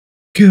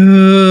Good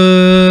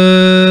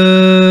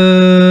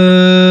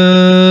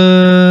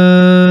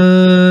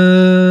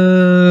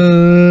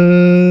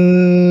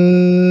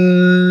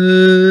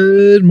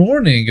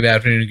morning, good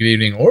afternoon, good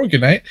evening, or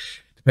good night,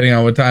 depending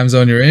on what time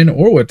zone you're in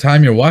or what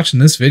time you're watching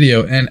this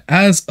video. And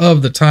as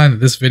of the time that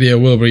this video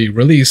will be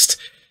released,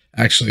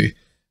 actually,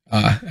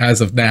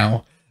 as of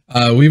now,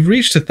 we've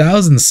reached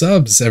 1,000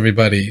 subs,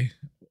 everybody.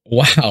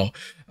 Wow.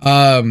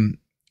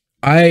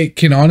 I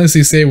can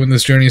honestly say when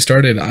this journey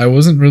started, I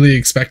wasn't really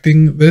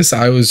expecting this.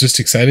 I was just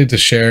excited to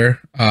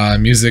share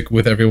music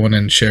with everyone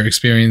and share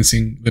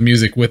experiencing the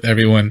music with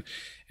everyone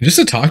and just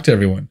to talk to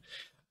everyone.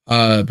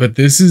 But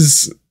this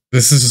is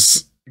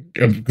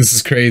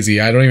crazy.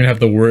 I don't even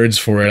have the words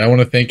for it. I want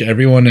to thank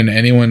everyone and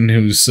anyone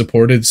who's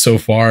supported so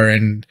far,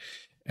 and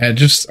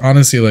just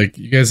honestly, like,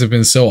 you guys have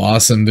been so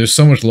awesome. There's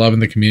so much love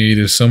in the community.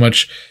 There's so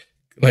much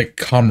like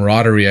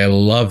camaraderie. I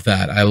love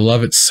that. I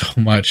love it so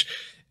much.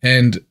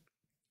 And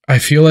I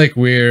feel like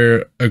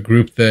we're a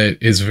group that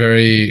is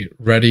very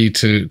ready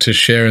to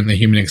share in the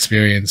human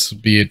experience,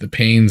 be it the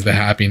pains, the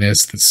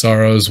happiness, the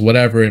sorrows,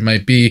 whatever it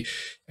might be,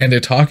 and to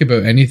talk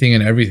about anything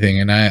and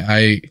everything. And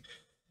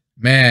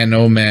man,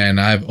 oh man,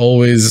 I've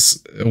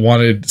always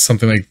wanted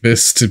something like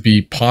this to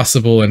be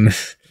possible, and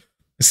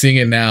seeing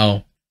it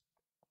now,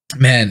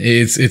 man,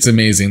 it's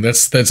amazing.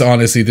 That's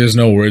honestly, there's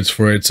no words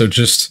for it. So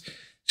just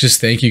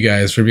thank you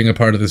guys for being a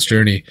part of this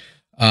journey.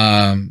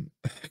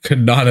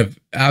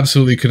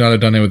 Absolutely could not have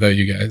done it without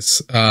you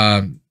guys.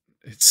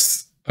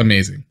 It's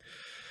amazing.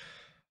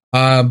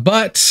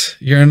 But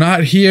you're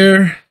not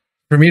here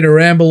for me to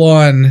ramble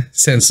on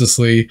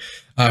senselessly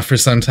for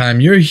some time.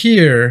 You're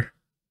here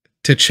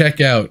to check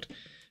out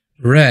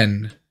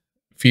Ren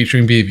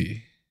featuring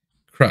Bibi,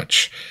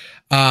 Crutch.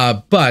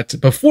 But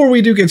before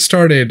we do get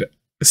started,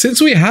 since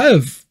we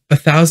have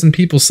 1,000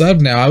 people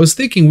subbed now, I was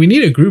thinking we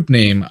need a group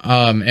name.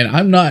 And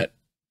I'm not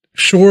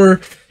sure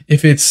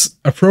if it's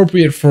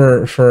appropriate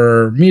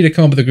for me to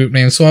come up with a group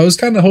name, so I was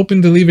kind of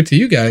hoping to leave it to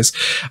you guys.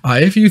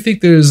 If you think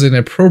there's an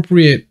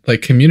appropriate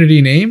like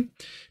community name,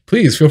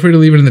 please feel free to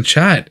leave it in the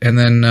chat, and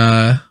then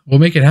we'll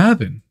make it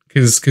happen,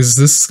 because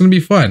this is gonna be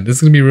fun. This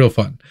is gonna be real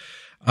fun.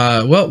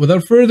 Well,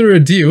 without further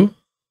ado,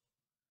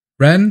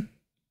 Ren,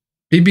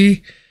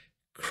 Bibi,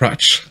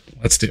 Crutch.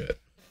 Let's do it.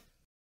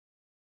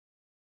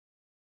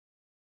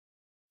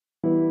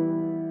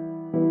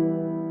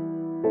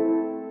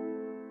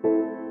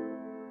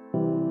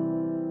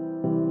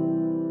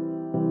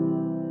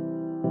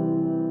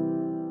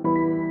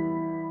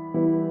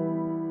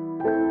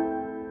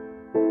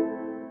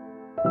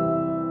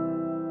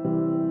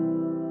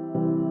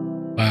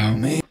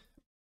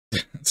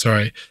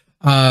 Sorry.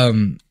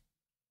 Something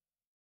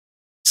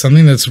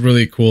that's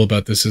really cool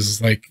about this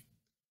is like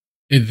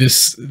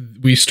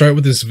we start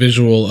with this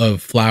visual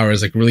of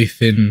flowers, like really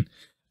thin,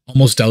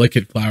 almost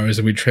delicate flowers,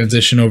 and we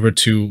transition over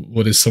to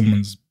what is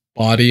someone's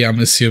body, I'm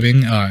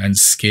assuming, and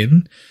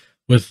skin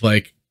with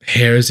like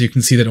hairs you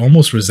can see that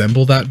almost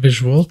resemble that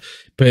visual,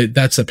 but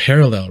that's a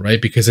parallel,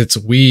 right? Because it's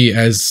we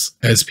as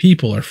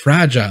people are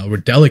fragile, we're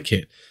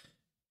delicate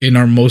in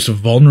our most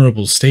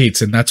vulnerable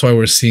states, and that's why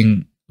we're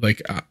seeing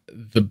like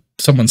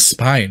someone's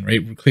spine,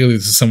 right? Clearly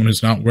this is someone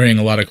who's not wearing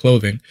a lot of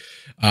clothing,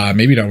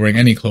 maybe not wearing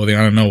any clothing,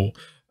 I don't know,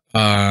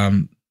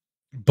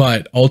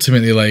 but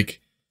ultimately, like,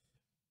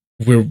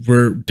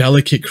 we're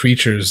delicate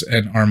creatures,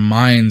 and our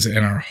minds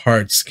and our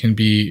hearts can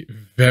be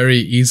very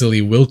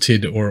easily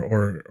wilted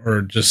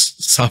or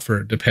just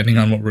suffer depending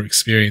on what we're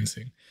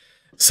experiencing.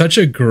 Such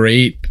a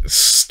great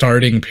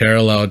starting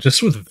parallel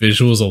just with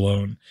visuals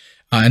alone,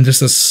 and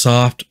just a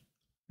soft,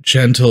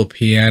 gentle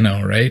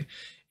piano, right?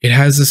 It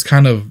has this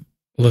kind of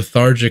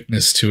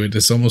lethargicness to it,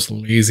 this almost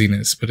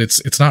laziness, but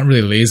it's not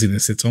really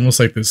laziness. It's almost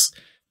like this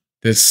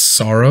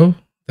sorrow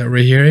that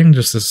we're hearing,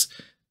 just this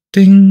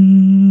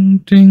ding,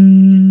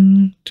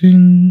 ding,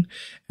 ding,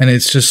 and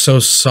it's just so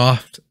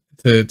soft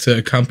to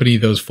accompany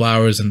those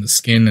flowers and the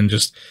skin and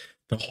just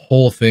the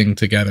whole thing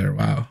together.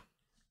 Wow.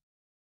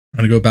 I'm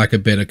gonna go back a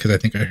bit because I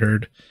think I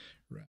heard.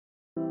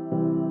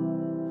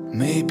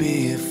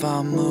 Maybe if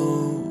I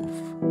move,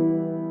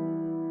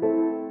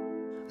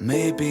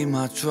 maybe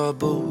my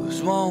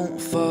troubles won't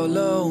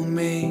follow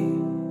me.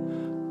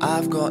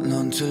 I've got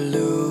none to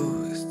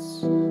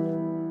lose,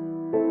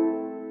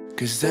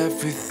 'cause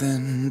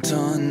everything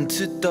turned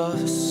to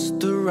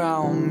dust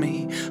around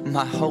me.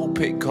 My hope,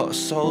 it got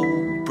so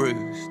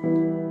bruised,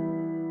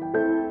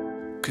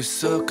 'cause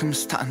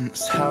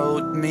circumstance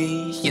held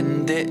me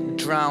and it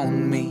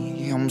drowned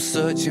me. I'm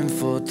searching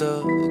for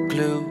the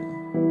glue.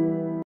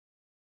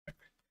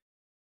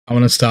 I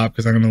want to stop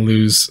because I'm going to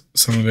lose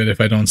some of it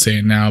if I don't say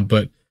it now,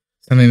 but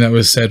something that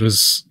was said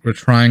was we're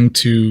trying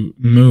to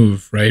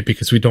move, right?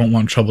 Because we don't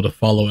want trouble to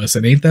follow us.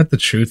 And ain't that the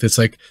truth? It's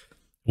like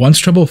once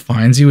trouble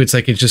finds you, it's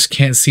like it just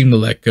can't seem to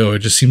let go. It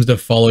just seems to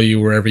follow you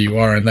wherever you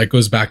are. And that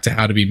goes back to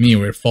How to Be Me,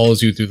 where it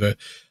follows you through the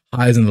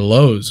highs and the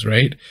lows,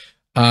 right?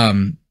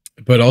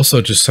 But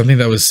also just something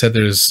that was said,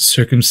 there's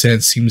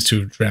circumstance seems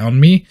to have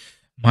drowned me.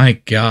 My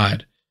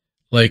God,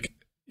 like,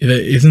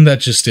 isn't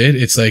that just it?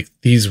 It's like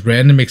these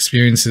random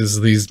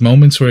experiences, these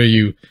moments where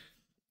you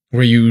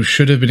where you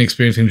should have been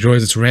experiencing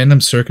joys. It's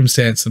random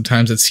circumstance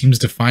sometimes that seems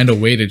to find a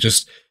way to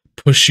just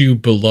push you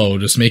below,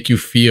 just make you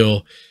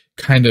feel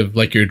kind of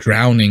like you're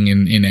drowning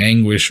in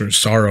anguish or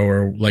sorrow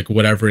or like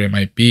whatever it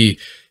might be.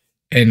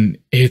 And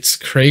it's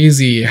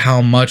crazy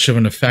how much of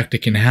an effect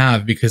it can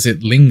have because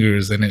it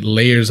lingers and it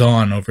layers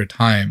on over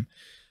time.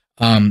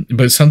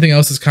 But something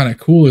else that's kind of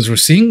cool is we're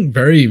seeing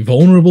very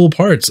vulnerable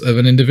parts of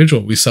an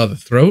individual. We saw the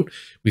throat,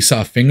 we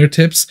saw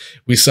fingertips,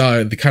 we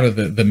saw the kind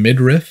of the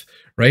midriff,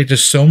 right?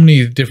 Just so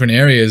many different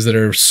areas that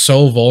are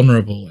so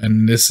vulnerable.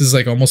 And this is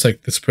like almost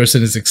like this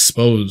person is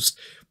exposed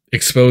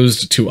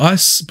to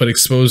us, but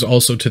exposed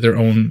also to their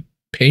own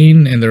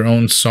pain and their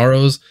own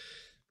sorrows.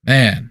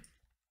 Man,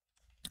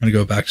 I'm gonna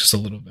go back just a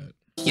little bit.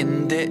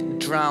 And it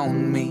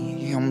drowned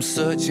me. I'm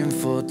searching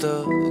for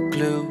the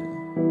glue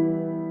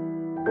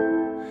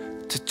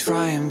to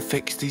try and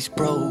fix these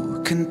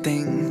broken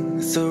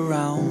things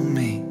around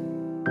me.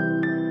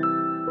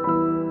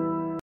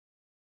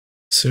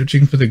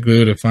 Searching for the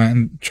glue to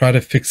try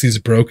to fix these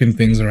broken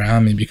things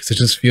around me, because it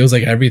just feels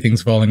like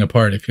everything's falling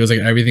apart. It feels like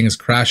everything is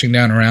crashing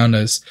down around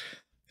us.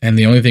 And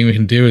the only thing we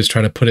can do is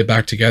try to put it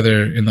back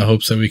together in the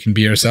hopes that we can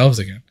be ourselves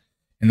again,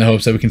 in the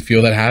hopes that we can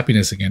feel that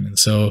happiness again. And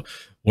so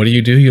what do?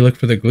 You look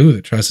for the glue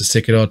that tries to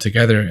stick it all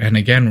together. And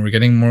again, we're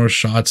getting more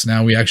shots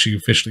now. We actually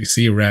officially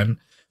see Ren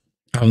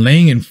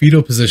laying in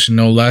fetal position,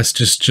 no less,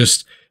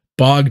 just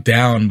bogged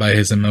down by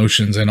his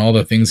emotions and all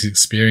the things he's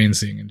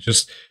experiencing, and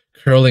just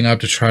curling up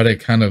to try to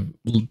kind of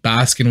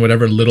bask in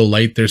whatever little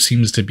light there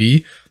seems to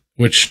be,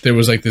 which there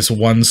was like this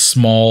one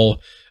small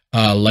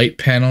light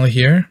panel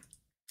here,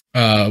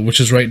 which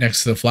is right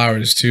next to the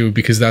flowers too,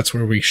 because that's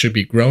where we should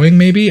be growing,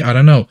 maybe, I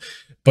don't know.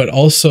 But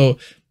also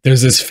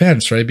there's this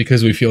fence, right?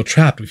 Because we feel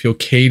trapped, we feel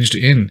caged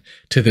in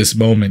to this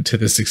moment, to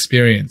this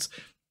experience,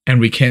 and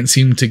we can't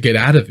seem to get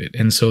out of it.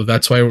 And so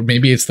that's why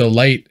maybe it's the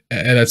light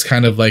that's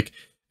kind of like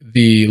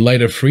the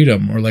light of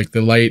freedom, or like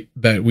the light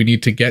that we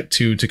need to get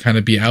to kind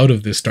of be out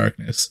of this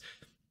darkness.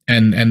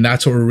 And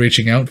that's what we're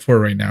reaching out for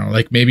right now.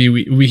 Like maybe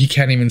he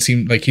can't even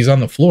seem like he's on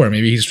the floor.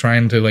 Maybe he's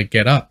trying to like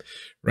get up,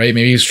 right?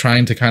 Maybe he's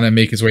trying to kind of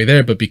make his way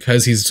there, but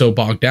because he's so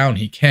bogged down,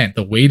 he can't.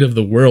 The weight of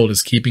the world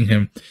is keeping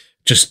him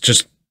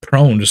just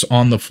prone, just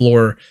on the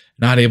floor,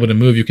 not able to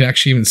move. You can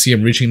actually even see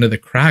him reaching into the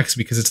cracks,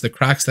 because it's the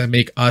cracks that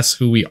make us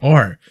who we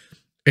are.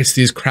 It's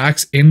these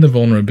cracks in the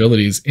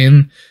vulnerabilities,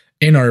 in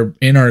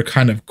our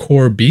kind of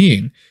core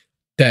being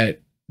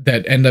that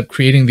end up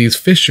creating these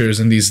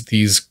fissures, and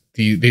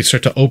they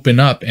start to open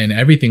up, and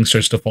everything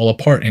starts to fall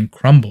apart and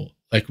crumble,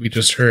 like we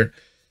just heard.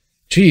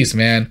 Jeez,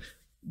 man,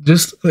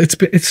 just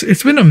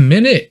it's been a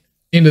minute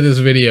into this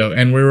video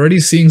and we're already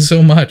seeing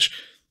so much.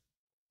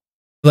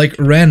 Like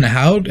Ren,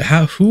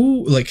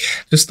 who, like,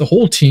 just the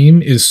whole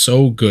team is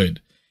so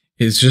good.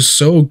 Is just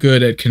so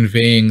good at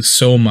conveying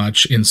so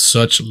much in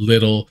such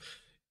little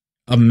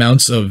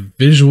amounts of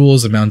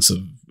visuals, amounts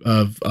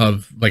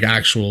of like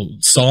actual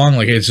song.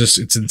 Like it's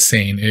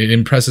insane. It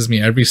impresses me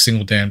every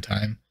single damn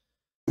time.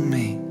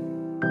 Me.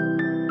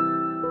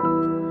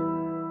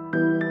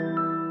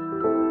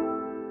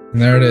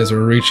 And there it is.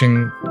 We're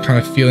reaching, kind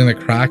of feeling the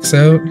cracks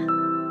out.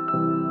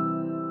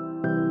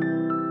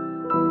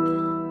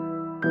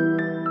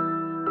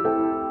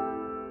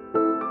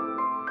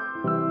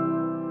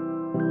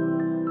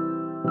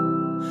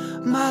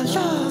 My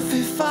love,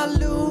 if I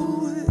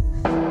lose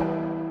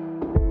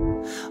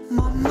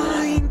my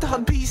mind,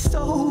 I'd be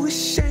so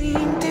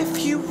ashamed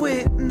if you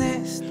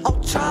witnessed. I'll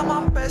try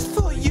my best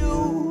for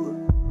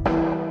you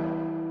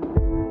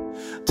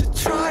to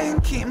try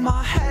and keep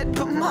my head,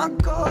 but my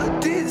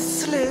God, it's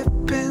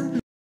slipping.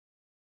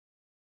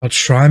 I'll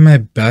try my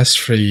best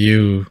for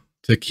you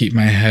to keep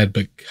my head,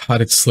 but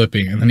God, it's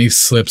slipping. And then he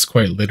slips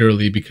quite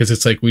literally, because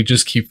it's like we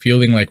just keep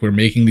feeling like we're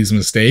making these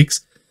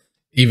mistakes,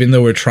 even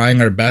though we're trying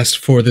our best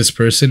for this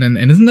person. And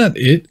isn't that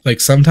it? Like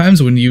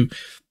sometimes when you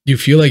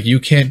feel like you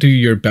can't do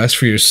your best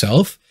for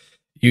yourself,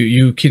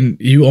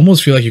 you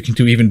almost feel like you can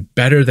do even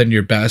better than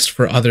your best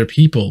for other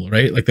people,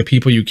 right? Like the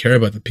people you care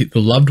about, the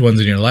loved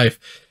ones in your life.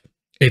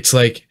 It's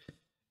like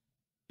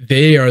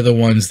they are the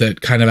ones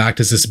that kind of act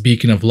as this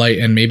beacon of light.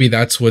 And maybe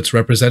that's what's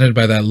represented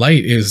by that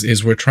light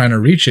is we're trying to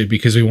reach it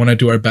because we want to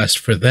do our best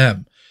for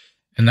them.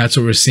 And that's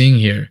what we're seeing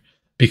here.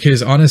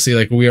 Because honestly,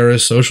 like, we are a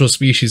social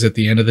species at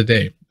the end of the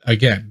day.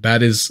 Again,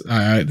 that is,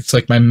 it's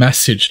like my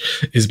message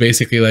is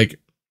basically like,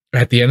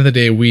 at the end of the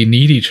day, we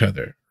need each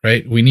other,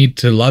 right? We need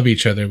to love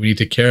each other. We need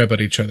to care about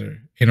each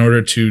other in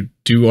order to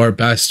do our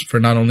best for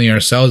not only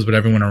ourselves, but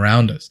everyone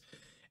around us.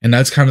 And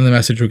that's kind of the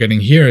message we're getting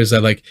here, is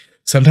that like,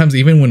 sometimes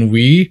even when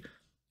we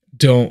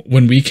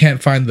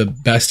can't find the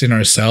best in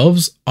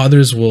ourselves,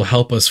 others will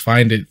help us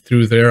find it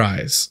through their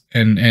eyes.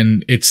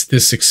 And it's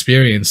this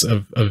experience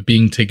of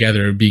being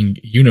together, being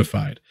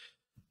unified.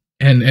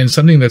 And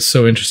something that's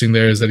so interesting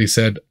there is that he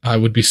said, I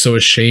would be so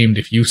ashamed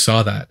if you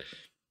saw that.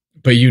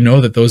 But you know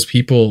that those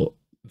people,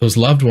 those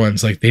loved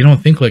ones, like, they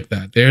don't think like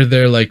that.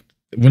 They're like,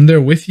 when they're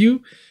with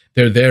you,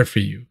 they're there for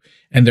you.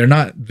 And they're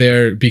not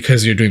there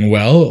because you're doing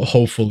well,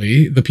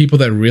 hopefully. The people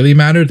that really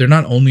matter, they're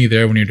not only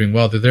there when you're doing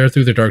well, they're there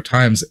through the dark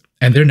times.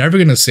 And they're never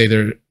going to say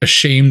they're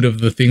ashamed of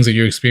the things that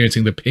you're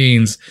experiencing, the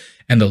pains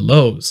and the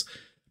lows,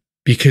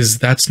 because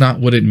that's not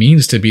what it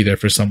means to be there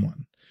for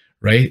someone,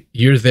 right?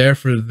 You're there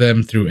for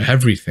them through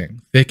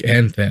everything, thick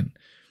and thin.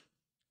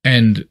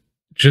 And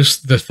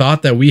just the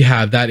thought that we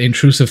have, that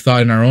intrusive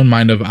thought in our own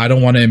mind of, I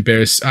don't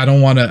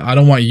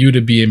want you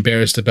to be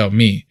embarrassed about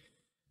me,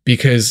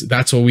 because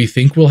that's what we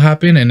think will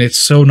happen. And it's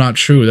so not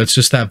true. That's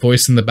just that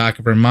voice in the back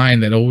of our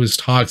mind that always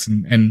talks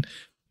and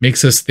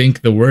makes us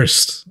think the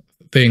worst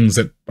things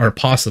that are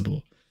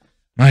possible.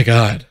 My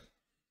God.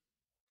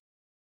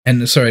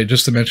 And sorry,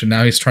 just to mention,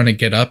 now he's trying to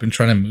get up and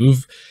trying to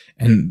move.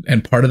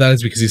 And part of that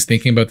is because he's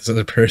thinking about this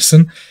other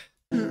person.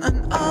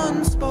 An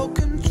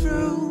unspoken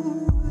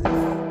truth.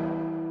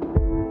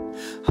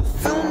 I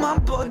feel my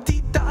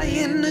body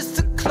dying as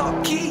the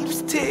clock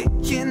keeps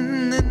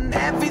ticking, and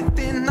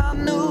everything I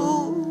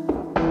knew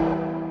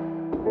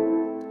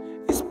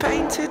is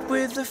painted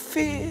with a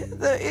fear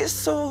that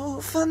it's all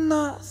for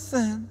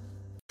nothing.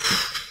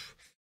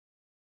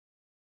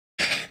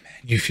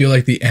 You feel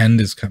like the end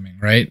is coming,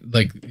 right?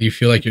 Like you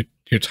feel like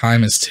your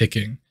time is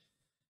ticking.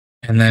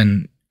 And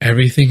then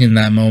everything in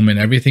that moment,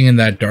 everything in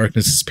that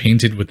darkness is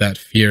painted with that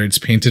fear. It's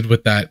painted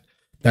with that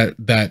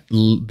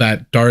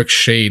dark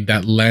shade,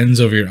 that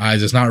lens over your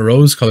eyes. It's not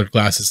rose-colored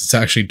glasses. It's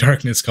actually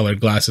darkness-colored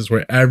glasses,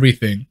 where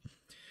everything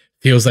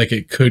feels like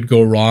it could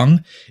go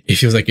wrong. It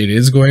feels like it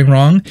is going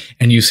wrong.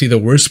 And you see the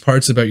worst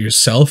parts about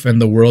yourself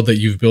and the world that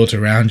you've built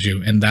around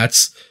you. And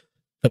that's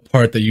the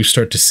part that you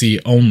start to see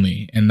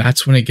only. And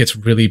that's when it gets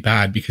really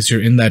bad, because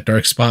you're in that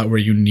dark spot where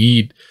you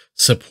need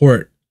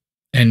support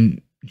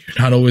and you're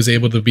not always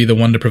able to be the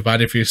one to provide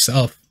it for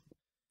yourself.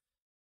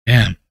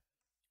 Damn.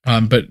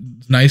 But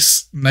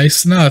nice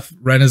enough.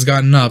 Ren has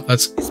gotten up.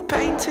 That's It's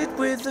painted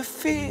with a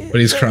fear, but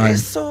he's crying.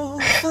 it's all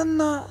for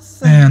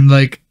nothing. And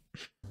like,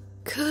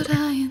 Could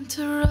I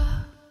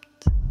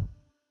interrupt?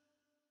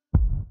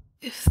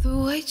 If the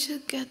weight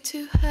should get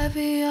too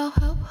heavy, I'll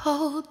help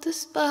hold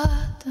this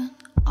burden.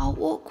 I'll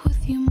walk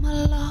with you,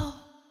 my love,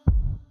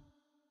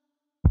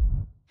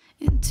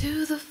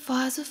 into the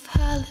fires of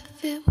hell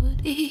if it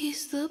would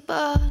ease the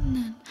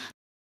burning.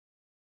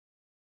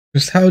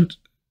 just how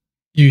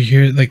you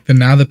hear, like,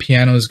 now the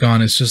piano is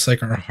gone. It's just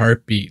like our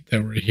heartbeat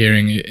that we're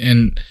hearing.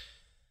 And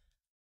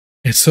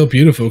it's so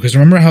beautiful, because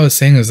remember how I was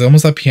saying, is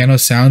almost that piano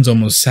sounds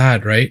almost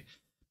sad, right?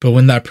 But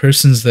when that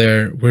person's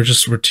there, we're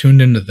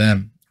tuned into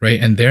them, right?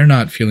 And they're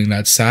not feeling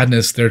that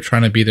sadness. They're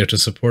trying to be there to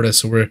support us.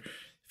 So we're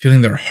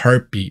feeling their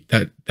heartbeat.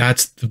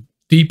 That's the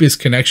deepest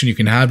connection you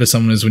can have to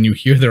someone, is when you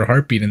hear their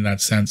heartbeat in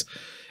that sense.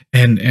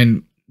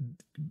 And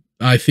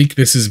I think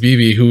this is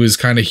Bibi, who is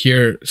kind of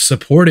here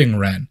supporting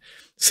Ren,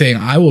 saying,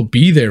 I will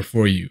be there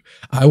for you.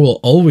 I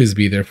will always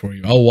be there for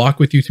you. I'll walk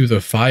with you through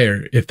the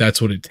fire if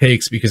that's what it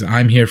takes, because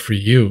I'm here for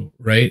you,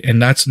 right? And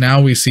that's,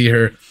 now we see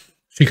her,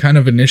 she kind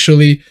of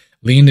initially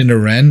leaned into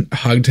Ren,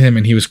 hugged him,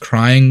 and he was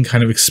crying,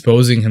 kind of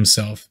exposing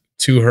himself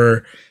to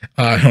her.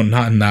 No,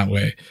 not in that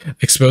way.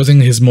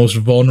 Exposing his most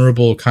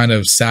vulnerable kind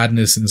of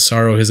sadness and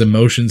sorrow, his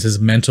emotions, his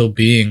mental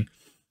being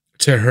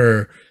to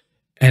her.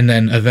 And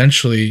then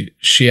eventually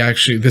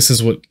this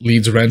is what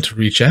leads Ren to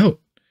reach out.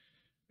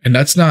 And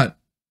that's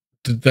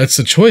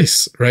a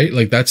choice, right?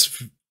 Like,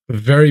 that's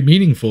very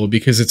meaningful,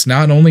 because it's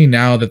not only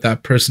now that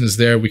that person is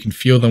there, we can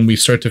feel them, we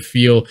start to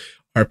feel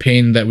our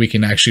pain, that we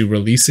can actually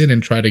release it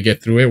and try to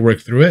get through it,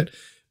 work through it.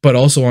 But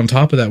also on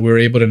top of that, we're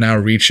able to now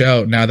reach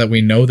out, now that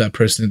we know that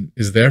person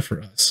is there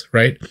for us,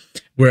 right?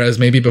 Whereas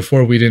maybe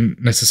before we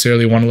didn't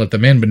necessarily want to let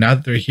them in, but now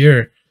that they're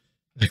here,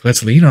 like,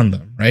 let's lean on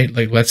them, right?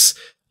 Like, let's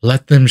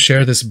let them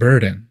share this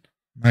burden.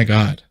 My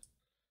God.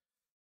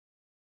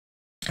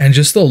 And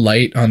just the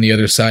light on the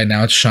other side,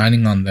 now it's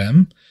shining on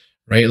them,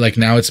 right? Like,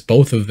 now it's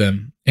both of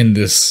them in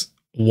this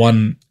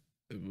one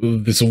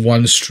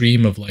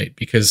stream of light,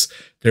 because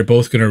they're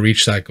both going to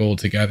reach that goal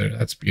together.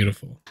 That's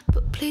beautiful.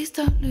 But please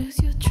don't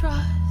lose your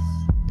trust.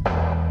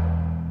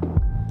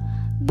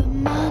 The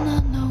man I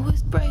know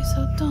is brave,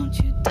 so don't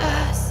you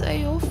dare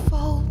say you're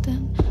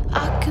folding.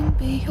 I can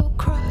be your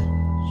crutch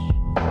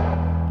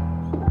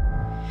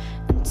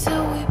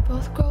until we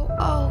both grow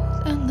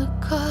old and the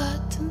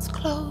curtains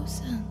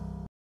closing.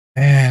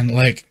 And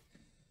like,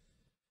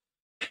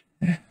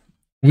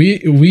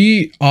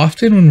 we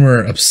often, when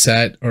we're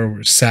upset or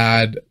we're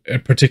sad,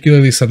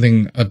 particularly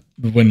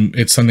when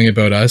it's something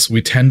about us,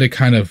 we tend to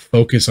kind of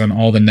focus on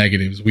all the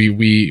negatives.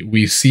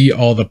 We see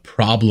all the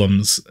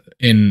problems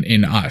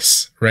in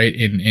us, right?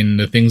 In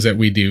the things that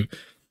we do.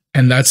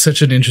 And that's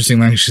such an interesting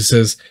language. She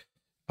says,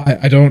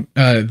 I don't,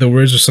 the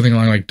words are something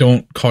along like,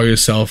 don't call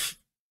yourself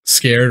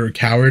scared or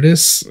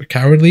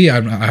cowardly.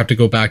 I have to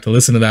go back to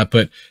listen to that.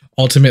 But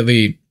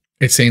ultimately,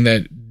 it's saying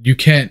that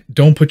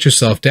don't put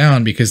yourself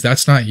down, because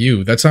that's not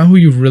you. That's not who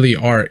you really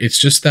are. It's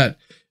just that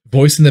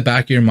voice in the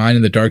back of your mind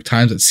in the dark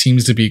times that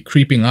seems to be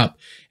creeping up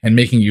and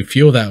making you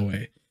feel that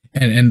way.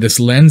 And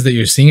this lens that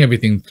you're seeing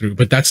everything through,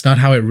 but that's not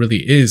how it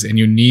really is. And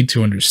you need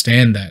to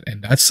understand that.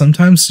 And that's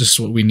sometimes just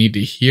what we need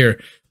to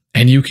hear.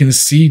 And you can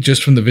see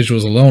just from the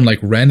visuals alone, like,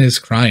 Ren is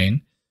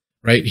crying,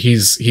 right?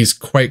 He's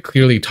quite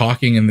clearly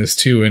talking in this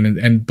too,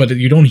 and but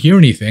you don't hear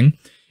anything.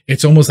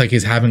 It's almost like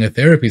he's having a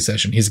therapy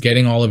session. He's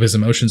getting all of his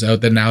emotions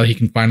out that now he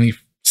can finally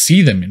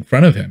see them in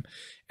front of him.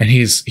 And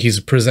he's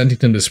presenting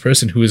to this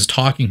person who is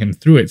talking him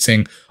through it,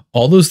 saying,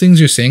 all those things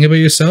you're saying about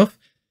yourself,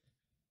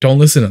 don't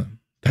listen to them.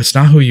 That's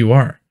not who you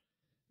are.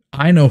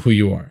 I know who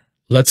you are.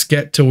 Let's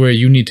get to where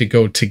you need to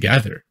go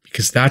together,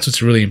 because that's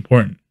what's really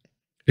important,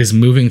 is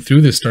moving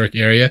through this dark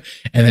area.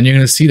 And then you're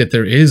going to see that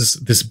there is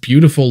this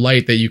beautiful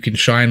light that you can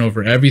shine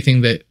over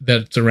everything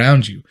that's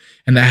around you,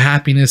 and the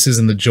happinesses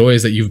and the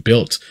joys that you've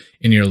built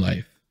in your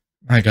life.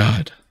 My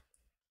God.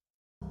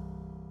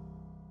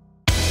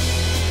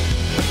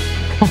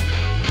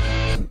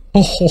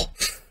 Oh,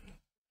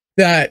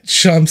 that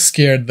jump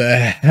scared the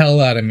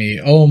hell out of me.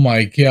 Oh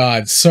my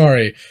God.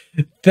 Sorry.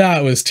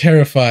 That was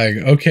terrifying.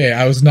 Okay,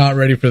 I was not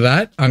ready for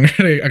that. I'm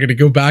gonna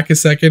go back a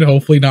second,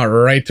 hopefully not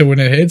right to when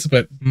it hits,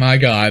 but my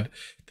God,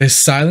 there's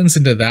silence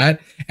into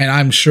that, and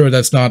I'm sure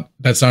that's not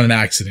an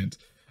accident.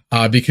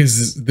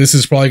 Because this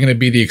is probably gonna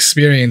be the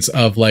experience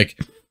of like,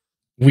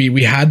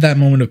 we had that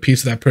moment of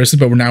peace with that person,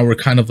 but we're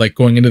kind of like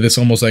going into this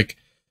almost like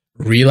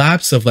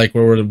relapse of like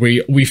where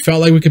we felt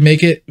like we could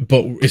make it,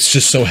 but it's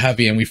just so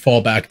heavy and we fall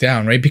back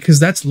down, right? Because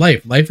that's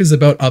life. Life is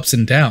about ups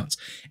and downs,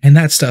 and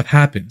that stuff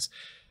happens.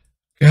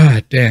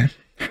 God damn.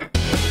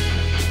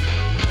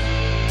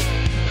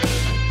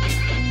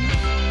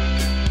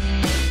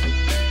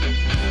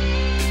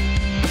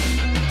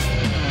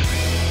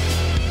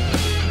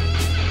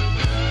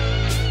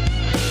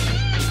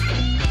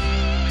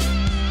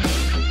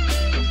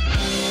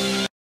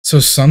 So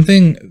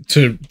something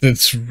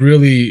that's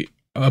really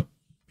a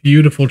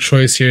beautiful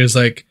choice here is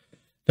like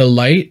the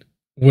light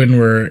when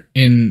we're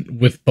in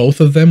with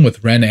both of them,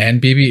 with Ren and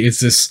Bibi,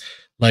 is this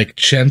like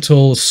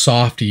gentle,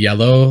 soft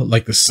yellow,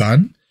 like the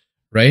sun,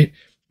 right?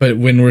 But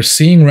when we're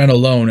seeing Ren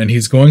alone and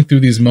he's going through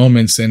these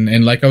moments,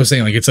 and like I was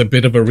saying, like it's a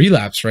bit of a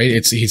relapse, right?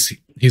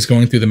 He's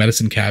going through the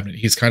medicine cabinet.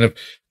 He's kind of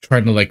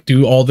trying to like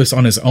do all this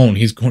on his own.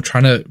 He's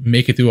trying to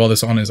make it through all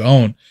this on his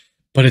own.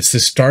 But it's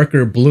this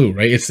darker blue,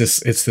 right? It's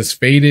this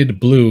faded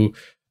blue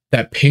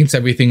that paints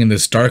everything in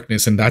this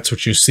darkness, and that's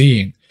what you're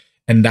seeing.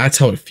 And that's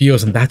how it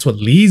feels, and that's what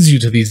leads you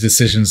to these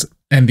decisions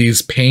and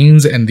these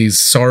pains and these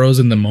sorrows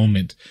in the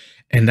moment.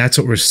 And that's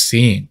what we're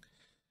seeing.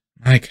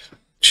 Like,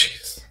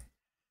 jeez.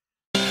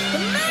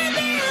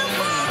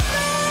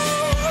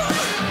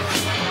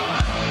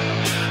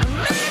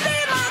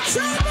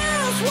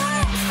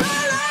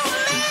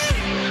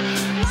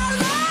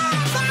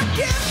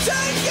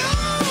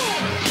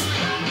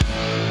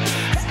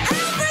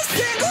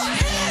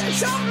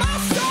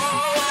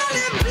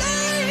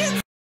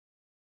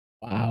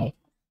 Wow.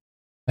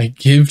 I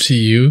give to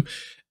you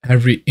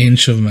every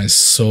inch of my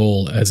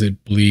soul as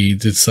it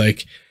bleeds. It's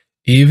like,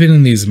 even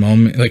in these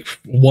moments, like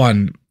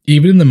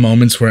even in the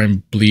moments where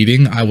I'm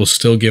bleeding, I will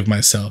still give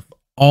myself,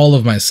 all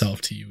of myself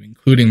to you,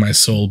 including my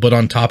soul. But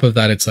on top of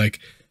that, it's like,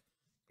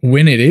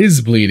 when it is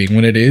bleeding,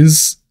 when it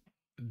is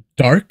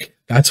dark,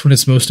 that's when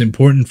it's most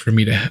important for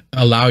me to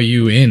allow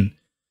you in,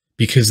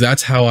 because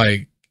that's how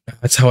I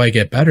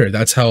get better.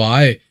 That's how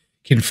I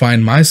can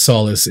find my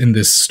solace in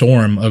this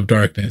storm of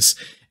darkness.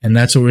 And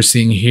that's what we're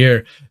seeing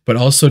here. But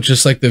also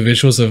just like the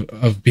visuals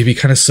of Bibi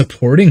kind of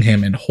supporting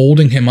him and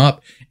holding him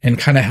up and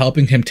kind of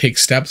helping him take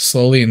steps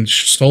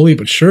slowly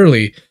but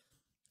surely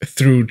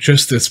through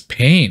just this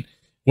pain.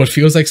 What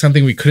feels like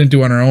something we couldn't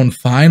do on our own,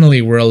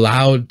 finally we're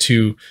allowed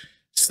to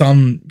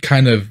some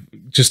kind of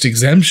just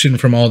exemption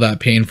from all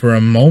that pain for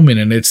a moment.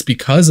 And it's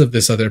because of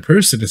this other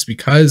person. It's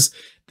because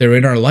they're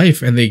in our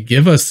life and they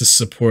give us the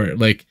support.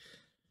 Like,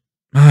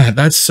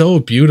 that's so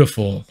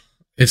beautiful.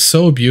 It's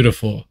so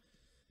beautiful.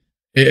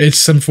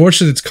 It's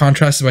unfortunate it's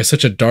contrasted by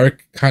such a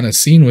dark kind of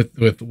scene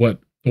with what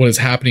is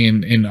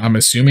happening in I'm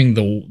assuming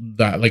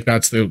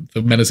that's the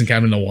medicine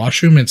cabinet in the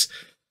washroom. It's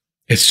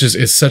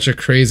such a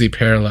crazy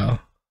parallel.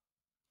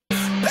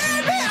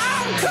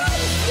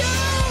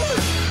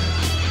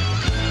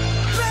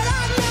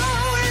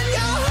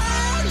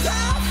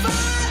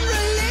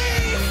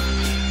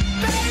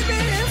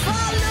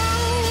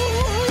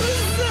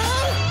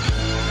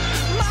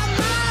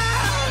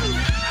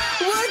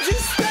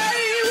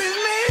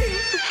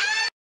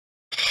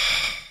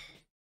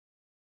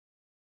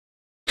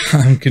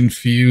 I'm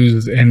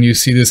confused, and you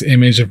see this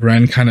image of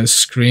Ren kind of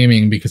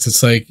screaming because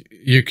it's like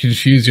you're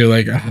confused. You're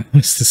like, how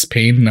is this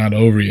pain not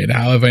over yet?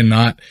 How have I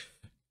not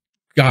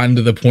gotten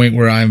to the point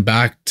where I'm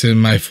back to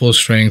my full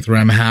strength, where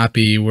I'm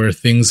happy, where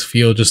things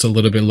feel just a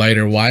little bit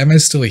lighter? Why am I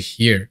still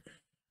here?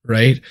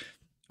 Right?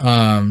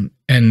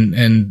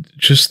 And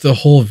just the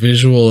whole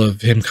visual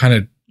of him kind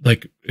of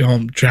like,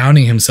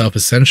 drowning himself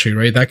essentially,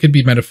 right? That could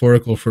be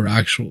metaphorical for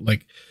actual,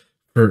 like,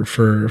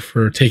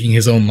 for taking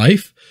his own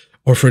life,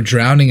 or for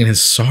drowning in his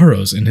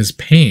sorrows and his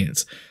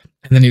pains.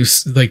 And then he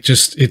was like,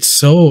 just, it's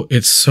so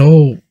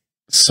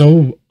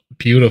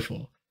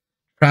beautiful,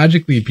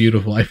 tragically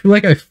beautiful. I feel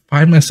like I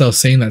find myself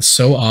saying that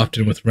so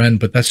often with Ren,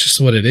 but that's just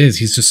what it is.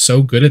 He's just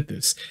so good at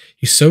this.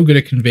 He's so good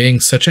at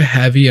conveying such a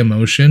heavy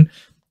emotion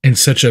in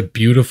such a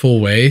beautiful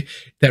way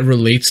that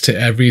relates to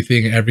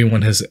everything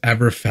everyone has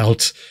ever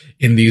felt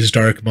in these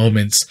dark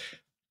moments.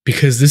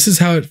 Because this is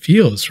how it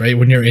feels, right?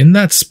 When you're in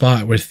that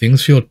spot where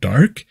things feel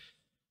dark,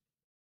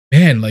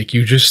 man, like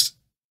you just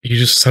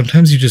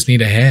sometimes you just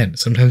need a hand.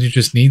 Sometimes you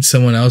just need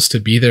someone else to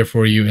be there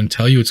for you and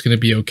tell you it's going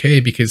to be okay,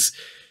 because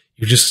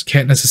you just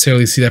can't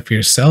necessarily see that for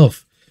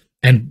yourself.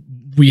 And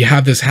we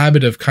have this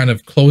habit of kind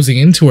of closing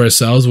into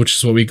ourselves, which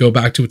is what we go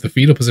back to with the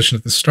fetal position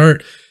at the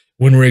start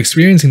when we're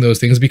experiencing those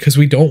things, because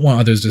we don't want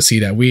others to see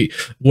that.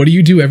 What do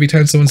you do every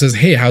time someone says,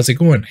 "Hey, how's it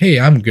going?"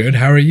 "Hey, I'm good.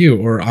 How are you?"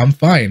 Or "I'm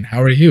fine.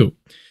 How are you?"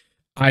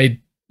 I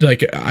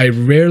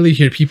rarely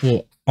hear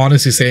people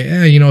honestly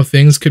say, you know,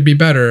 things could be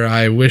better.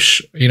 I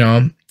wish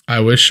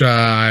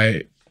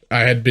I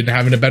had been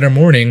having a better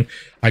morning.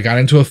 I got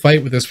into a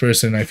fight with this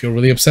person. I feel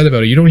really upset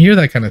about it. You don't hear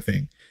that kind of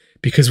thing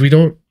because we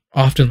don't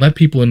often let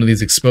people into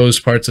these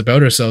exposed parts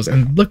about ourselves.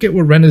 And look at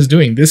what Ren is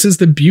doing. This is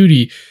the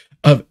beauty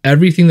of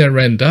everything that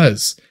Ren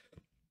does.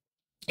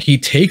 He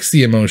takes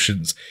the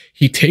emotions,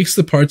 he takes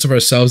the parts of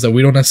ourselves that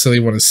we don't necessarily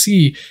want to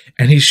see,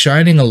 and he's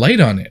shining a light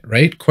on it,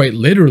 right? Quite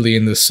literally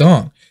in this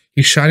song.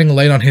 He's shining a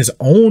light on his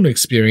own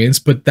experience,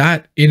 but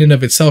that in and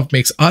of itself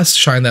makes us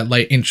shine that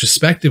light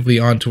introspectively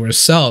onto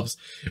ourselves,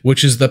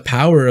 which is the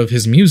power of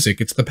his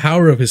music. It's the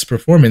power of his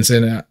performance,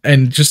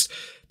 and just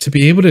to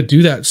be able to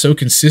do that so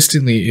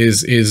consistently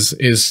is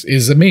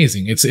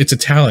amazing. It's a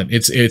talent.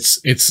 It's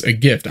a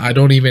gift.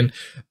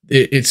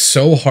 It's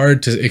so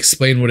hard to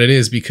explain what it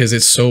is because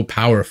it's so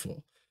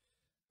powerful.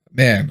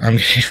 Man, I'm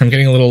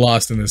getting a little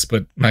lost in this,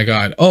 but my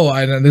God. Oh,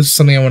 and this is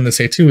something I wanted to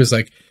say too, is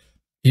like,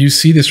 you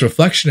see this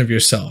reflection of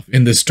yourself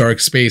in this dark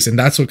space, and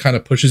that's what kind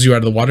of pushes you out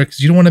of the water, because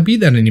you don't want to be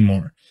that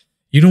anymore.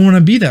 You don't want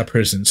to be that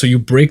person. So you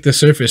break the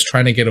surface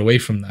trying to get away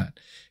from that,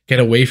 get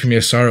away from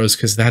your sorrows,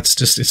 because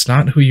it's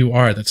not who you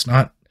are. That's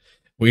not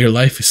what your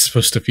life is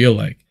supposed to feel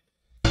like.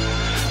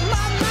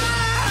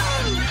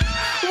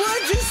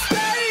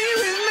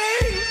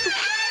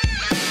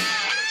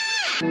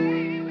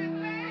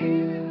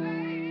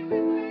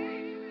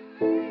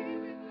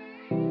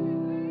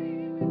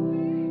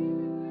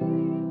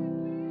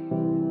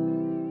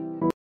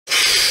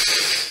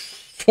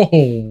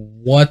 Oh,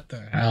 what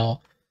the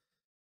hell?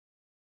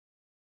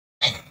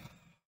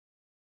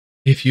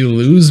 If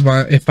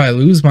I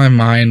lose my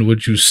mind,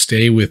 would you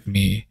stay with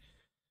me?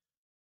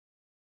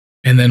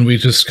 And then we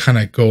just kind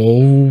of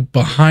go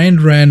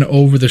behind Ren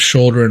over the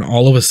shoulder, and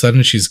all of a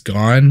sudden she's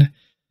gone.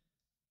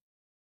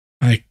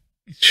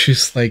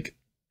 She's like,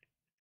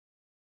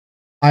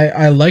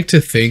 I like to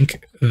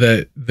think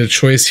that the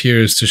choice here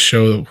is to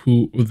show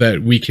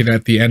that we can,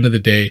 at the end of the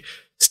day,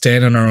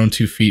 stand on our own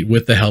 2 feet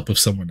with the help of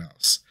someone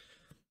else.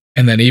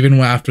 And then even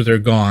after they're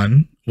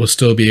gone, we'll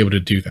still be able to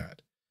do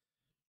that.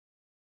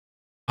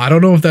 I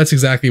don't know if that's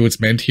exactly what's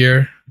meant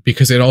here,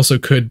 because it also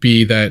could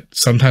be that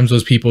sometimes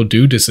those people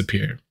do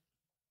disappear.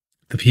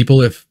 The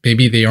people, if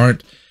maybe they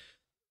aren't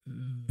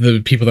the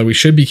people that we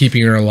should be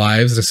keeping in our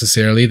lives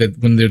necessarily, that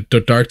when the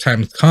dark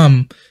times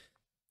come,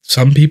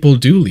 some people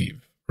do leave,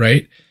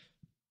 right?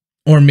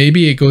 Or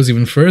maybe it goes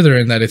even further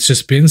in that it's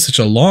just been such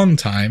a long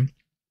time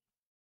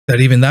that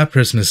even that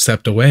person has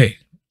stepped away.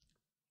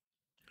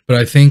 But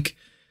I think,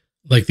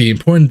 like, the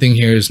important thing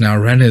here is now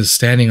Ren is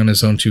standing on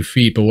his own 2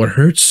 feet, but what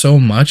hurts so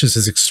much is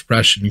his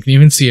expression. You can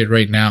even see it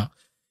right now.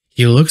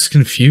 He looks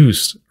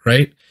confused,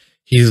 right?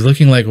 He's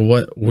looking like,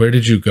 where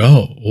did you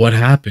go? What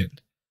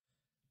happened?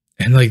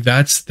 And like,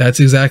 that's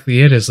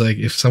exactly it. It's like,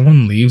 if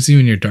someone leaves you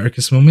in your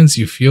darkest moments,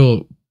 you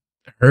feel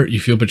hurt, you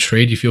feel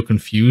betrayed, you feel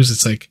confused.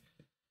 It's like,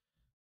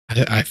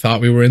 I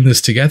thought we were in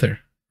this together,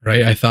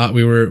 right? I thought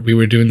we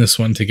were doing this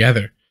one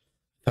together.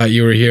 I thought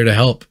you were here to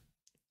help,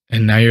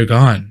 and now you're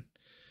gone.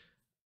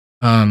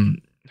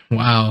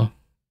 Wow,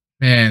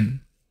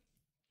 man.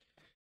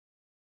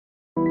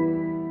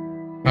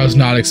 I was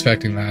not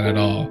expecting that at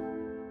all.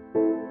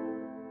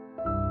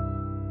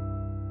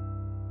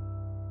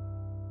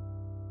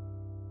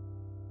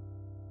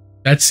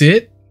 That's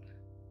it?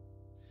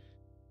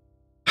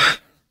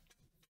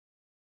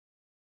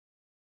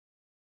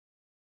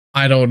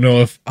 I don't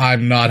know if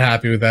I'm not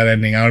happy with that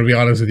ending. I'm gonna be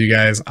honest with you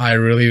guys. I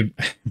really,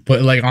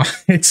 but like,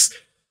 it's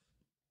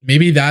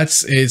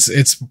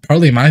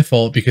partly my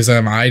fault because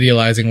I'm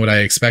idealizing what I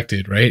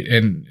expected, right?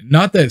 And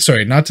not to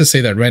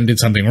say that Ren did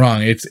something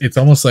wrong. It's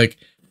almost like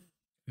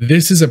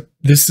this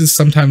is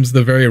sometimes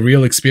the very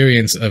real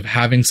experience of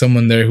having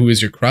someone there who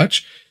is your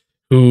crutch,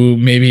 who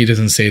maybe he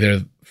doesn't stay there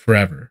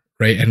forever,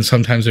 right? And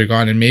sometimes they're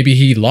gone, and maybe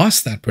he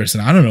lost that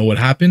person. I don't know what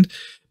happened,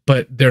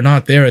 but they're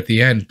not there at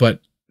the end.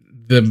 But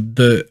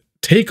the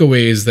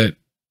takeaway is that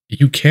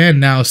you can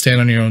now stand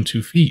on your own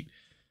 2 feet,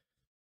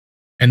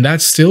 and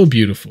that's still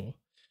beautiful.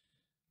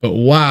 But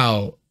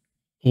wow,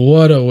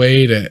 what a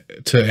way to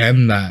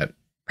end that,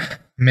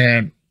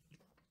 man.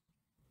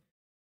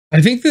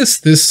 I think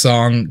this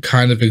song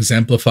kind of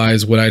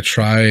exemplifies what I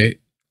try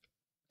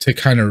to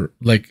kind of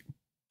like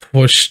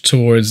push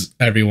towards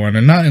everyone,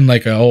 and not in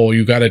like a, oh,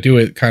 you got to do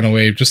it kind of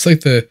way, just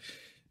like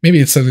maybe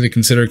it's something to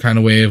consider kind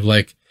of way of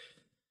like,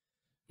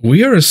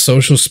 we are a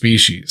social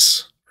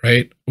species,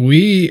 right?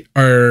 We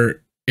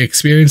are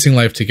experiencing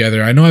life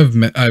together. I know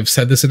I've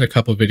said this in a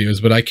couple of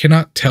videos, but I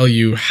cannot tell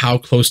you how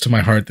close to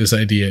my heart this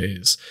idea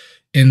is,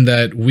 in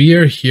that we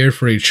are here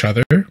for each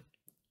other.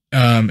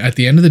 At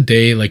the end of the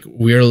day, like,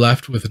 we're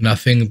left with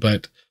nothing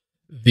but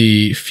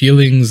the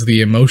feelings,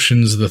 the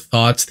emotions, the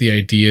thoughts, the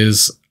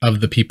ideas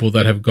of the people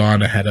that have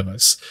gone ahead of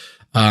us,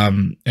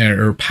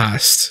 or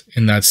past,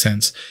 in that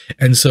sense.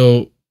 And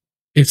so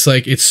it's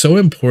like, it's so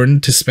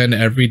important to spend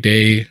every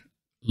day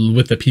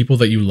with the people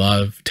that you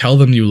love, tell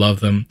them you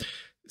love them,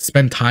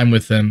 spend time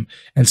with them,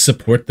 and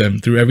support them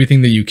through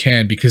everything that you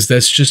can, because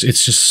it's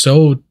just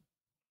so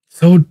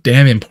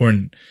damn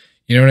important.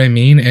 You know what I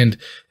mean?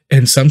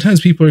 And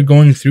sometimes people are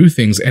going through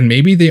things, and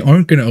maybe they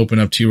aren't going to open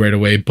up to you right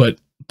away, but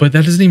that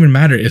doesn't even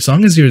matter. As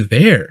long as you're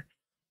there,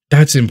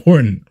 that's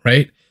important,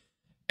 right?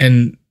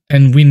 And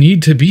we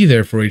need to be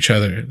there for each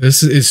other.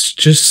 This is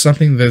just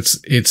something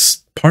it's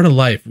part of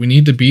life. We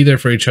need to be there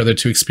for each other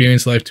to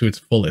experience life to its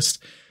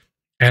fullest.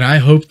 And I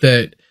hope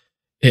that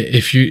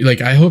if you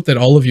like, I hope that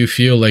all of you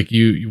feel like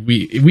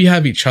we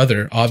have each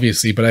other,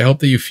 obviously, but I hope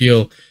that you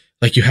feel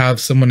like you have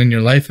someone in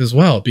your life as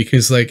well,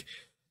 because, like,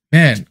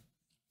 man,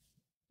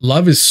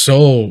 love is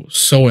so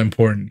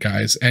important,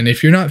 guys. And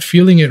if you're not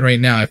feeling it right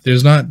now, if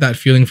there's not that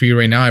feeling for you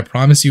right now, I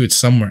promise you it's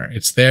somewhere.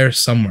 It's there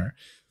somewhere.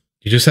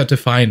 You just have to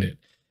find it.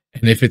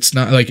 And if it's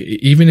not, like,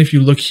 even if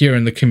you look here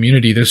in the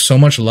community, there's so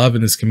much love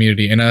in this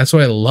community. And that's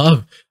what I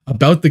love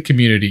about the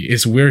community,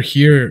 is we're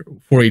here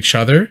for each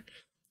other.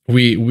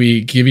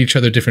 We give each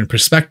other different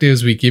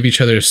perspectives. We give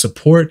each other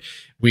support.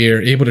 We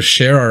are able to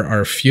share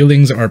our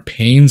feelings, our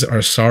pains,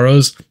 our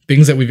sorrows,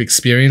 things that we've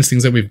experienced,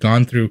 things that we've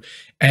gone through.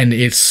 And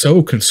it's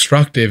so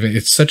constructive.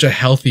 It's such a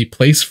healthy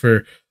place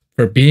for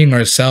being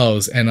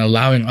ourselves and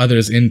allowing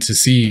others in to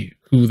see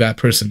who that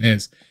person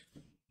is.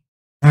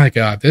 My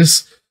God,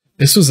 this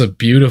was a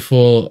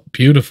beautiful,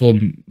 beautiful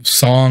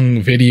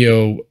song,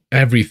 video,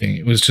 everything.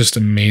 It was just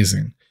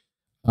amazing.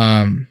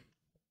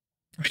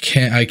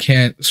 I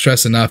can't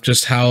stress enough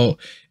just how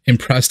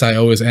impressed I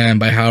always am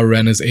by how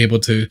Ren is able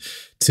to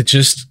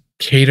just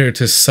cater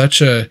to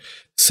such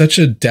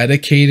a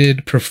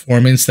dedicated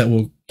performance that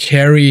will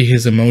carry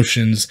his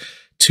emotions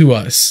to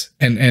us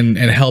and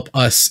help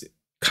us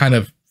kind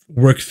of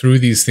work through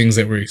these things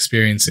that we're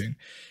experiencing.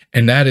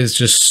 And that is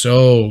just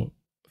so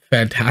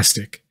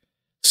fantastic.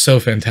 So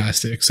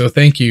fantastic. So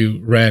thank you,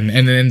 Ren.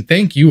 And then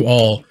thank you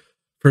all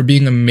for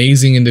being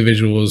amazing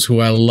individuals who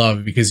I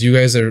love, because you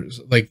guys are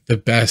like the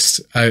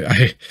best.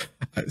 I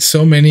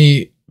so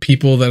many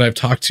people that I've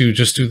talked to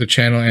just through the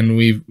channel, and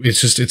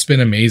it's been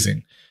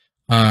amazing.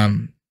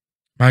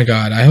 My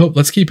God, I hope,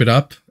 let's keep it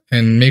up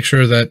and make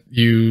sure that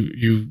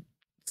you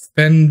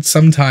spend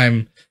some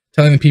time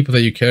telling the people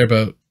that you care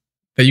about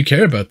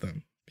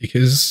them,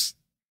 because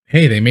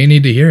hey, they may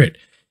need to hear it.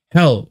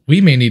 Hell,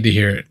 we may need to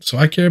hear it. So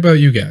I care about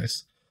you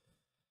guys.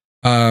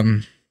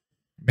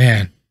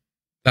 Man,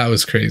 that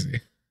was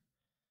crazy.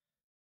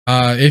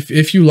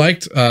 If you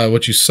liked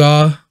what you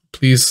saw,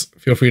 please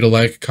feel free to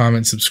like,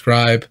 comment,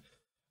 subscribe.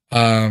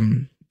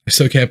 I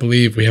still can't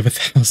believe we have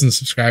 1,000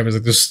 subscribers.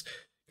 Like this,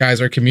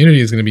 guys, our community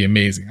is going to be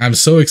amazing. I'm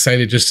so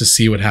excited just to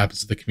see what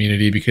happens to the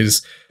community,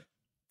 because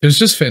there's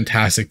just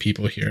fantastic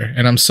people here,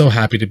 and I'm so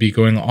happy to be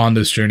going on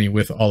this journey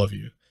with all of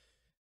you.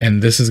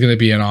 And this is going to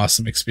be an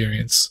awesome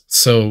experience.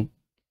 So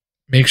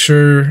make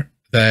sure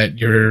that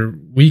your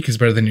week is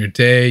better than your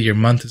day, your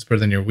month is better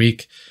than your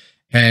week,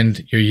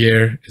 and your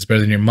year is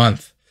better than your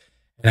month.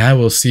 And I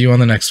will see you on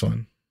the next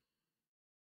one.